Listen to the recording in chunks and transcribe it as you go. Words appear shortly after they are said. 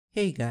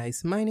Hey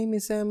guys, my name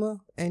is Emma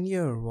and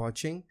you're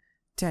watching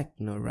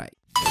TechnoRide.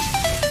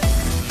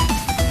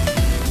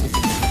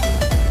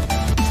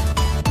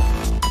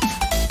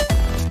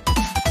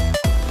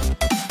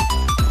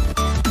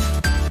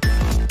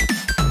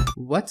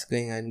 What's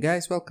going on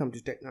guys? Welcome to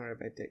TechnoRide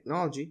by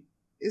Technology.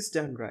 It's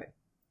done right.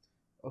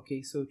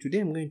 Okay, so today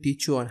I'm going to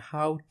teach you on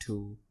how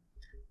to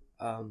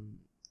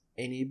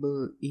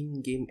enable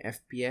in-game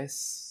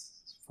FPS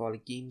for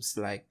games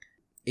like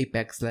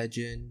Apex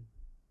Legends,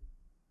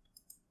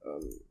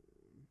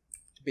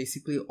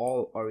 basically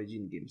all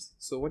Origin games.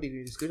 So what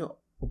you're going to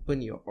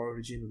open your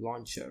Origin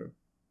launcher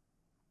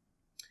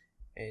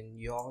and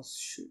yours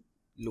should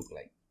look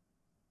like,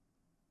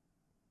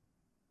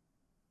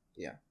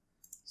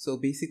 so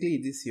basically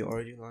this is your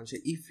Origin launcher.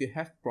 If you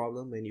have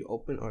problem when you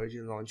open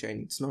Origin launcher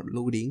and it's not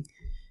loading,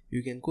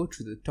 you can go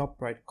to the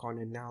top right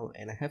corner now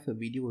and I have a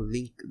video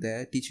link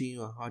there teaching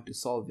you how to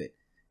solve it.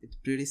 It's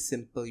pretty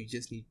simple. You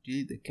just need to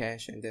delete the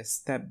cache and there's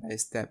step by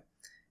step.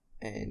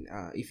 And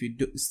if you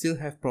still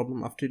have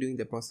problem after doing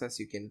the process,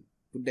 you can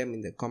put them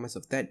in the comments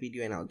of that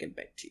video and I'll get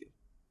back to you.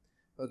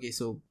 Okay,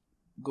 so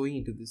going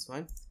into this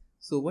one,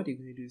 so what you're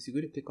going to do is you're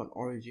going to click on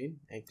Origin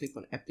and click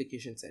on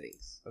application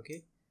settings.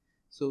 Okay,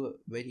 so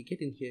when you get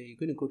in here, you're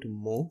going to go to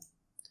more,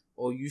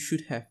 or you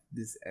should have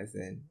this as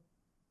an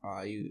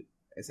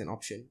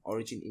option,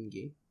 Origin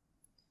in-game.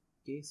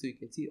 Okay, so you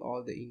can see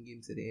all the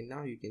in-game settings, and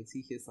now you can see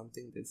here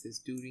something that says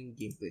during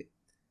gameplay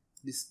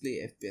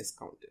display FPS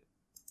counter.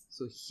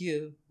 So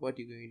here what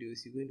you're going to do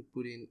is you're going to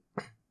put in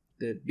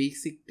the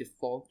basic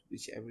default,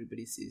 which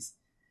everybody sees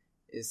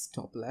is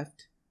top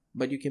left,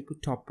 but you can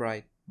put top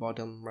right,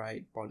 bottom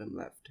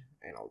left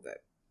and all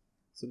that.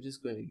 So I'm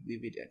just going to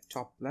leave it at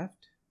top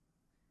left,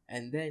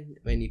 and then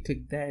when you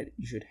click that,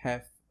 you should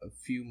have a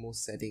few more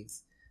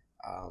settings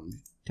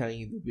telling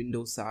you the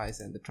window size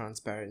and the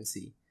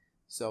transparency.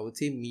 So I would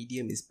say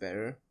medium is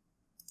better,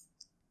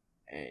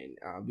 and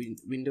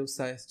window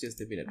size just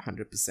leave it at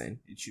 100%.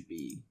 It should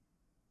be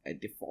at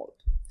default.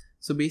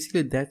 So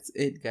basically that's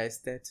it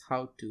guys. That's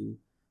how to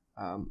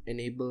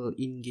enable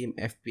in-game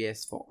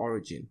FPS for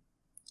Origin.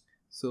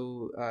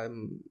 So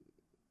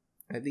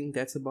I think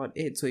that's about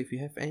it. So if you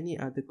have any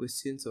other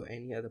questions or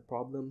any other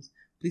problems,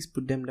 please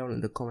put them down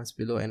in the comments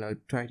below and I'll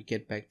try to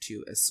get back to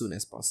you as soon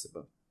as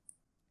possible.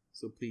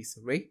 So please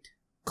rate,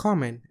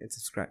 comment and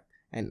subscribe,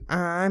 and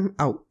I'm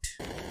out.